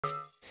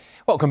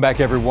Welcome back,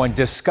 everyone.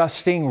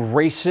 Disgusting,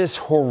 racist,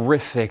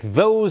 horrific.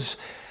 Those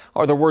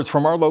are the words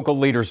from our local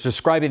leaders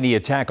describing the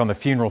attack on the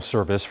funeral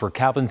service for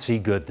Calvin C.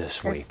 Goode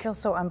this week. It's still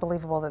so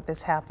unbelievable that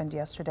this happened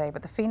yesterday,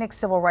 but the Phoenix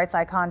civil rights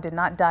icon did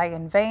not die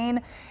in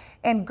vain,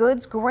 and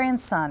Goode's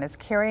grandson is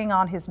carrying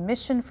on his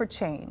mission for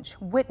change.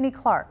 Whitney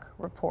Clark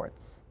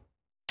reports.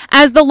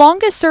 As the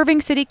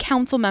longest-serving city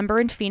council member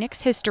in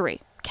Phoenix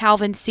history,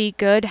 Calvin C.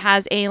 Goode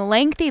has a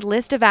lengthy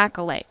list of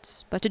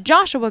accolades, but to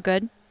Joshua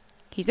Goode,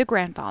 he's a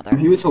grandfather.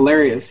 He was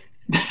hilarious.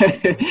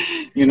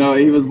 You know,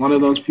 he was one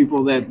of those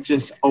people that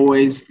just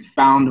always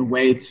found a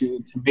way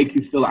to make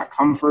you feel at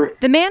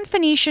comfort. The man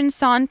Phoenicians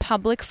saw in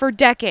public for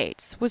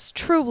decades was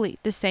truly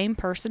the same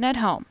person at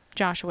home,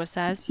 Joshua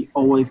says. He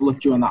always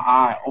looked you in the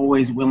eye,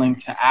 always willing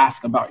to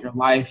ask about your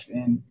life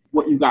and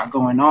what you got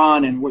going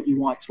on and what you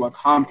want to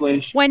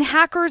accomplish. When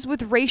hackers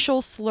with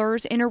racial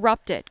slurs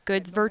interrupted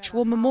Goode's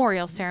virtual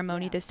memorial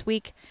ceremony this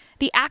week,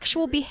 the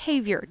actual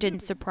behavior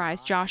didn't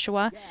surprise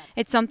Joshua.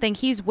 It's something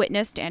he's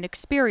witnessed and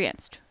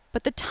experienced.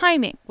 But the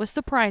timing was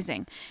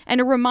surprising and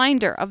a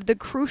reminder of the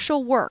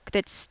crucial work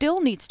that still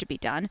needs to be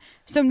done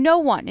so no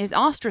one is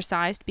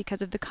ostracized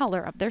because of the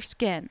color of their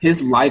skin.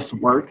 His life's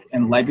work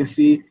and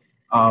legacy,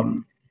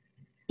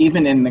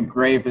 even in the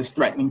grave, is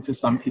threatening to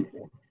some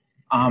people.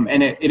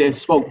 And it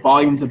spoke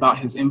volumes about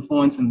his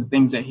influence and the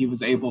things that he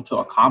was able to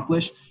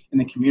accomplish in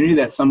the community,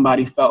 that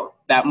somebody felt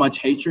that much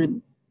hatred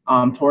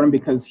toward him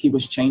because he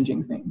was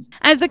changing things.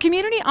 As the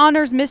community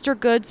honors Mr.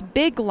 Goode's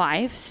big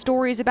life,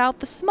 stories about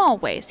the small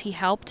ways he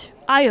helped,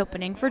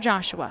 eye-opening for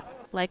Joshua,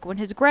 like when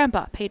his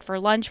grandpa paid for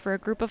lunch for a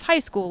group of high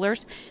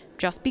schoolers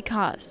just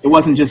because. It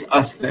wasn't just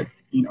us that,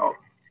 you know,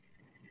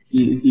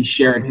 he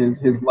shared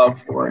his love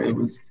for. It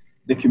was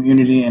the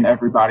community and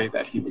everybody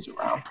that he was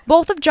around.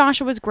 Both of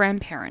Joshua's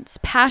grandparents,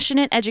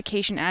 passionate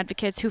education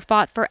advocates who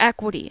fought for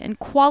equity and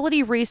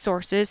quality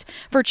resources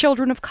for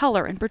children of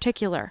color in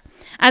particular.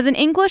 As an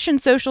English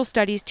and social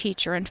studies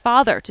teacher and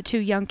father to 2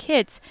 young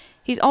kids,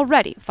 he's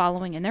already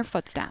following in their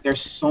footsteps. There's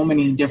so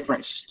many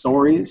different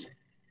stories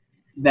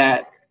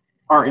that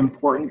are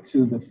important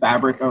to the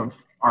fabric of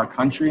our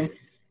country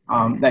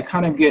that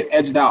kind of get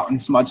edged out and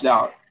smudged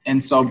out.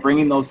 And so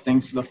bringing those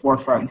things to the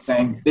forefront and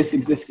saying, this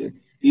existed.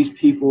 These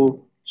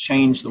people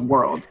changed the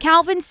world.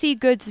 Calvin C.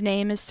 Goode's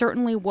name is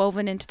certainly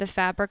woven into the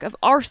fabric of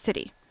our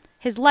city.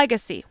 His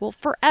legacy will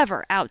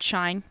forever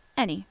outshine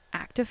any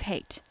act of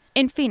hate.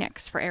 In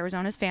Phoenix, for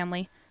Arizona's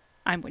Family,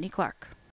 I'm Whitney Clark.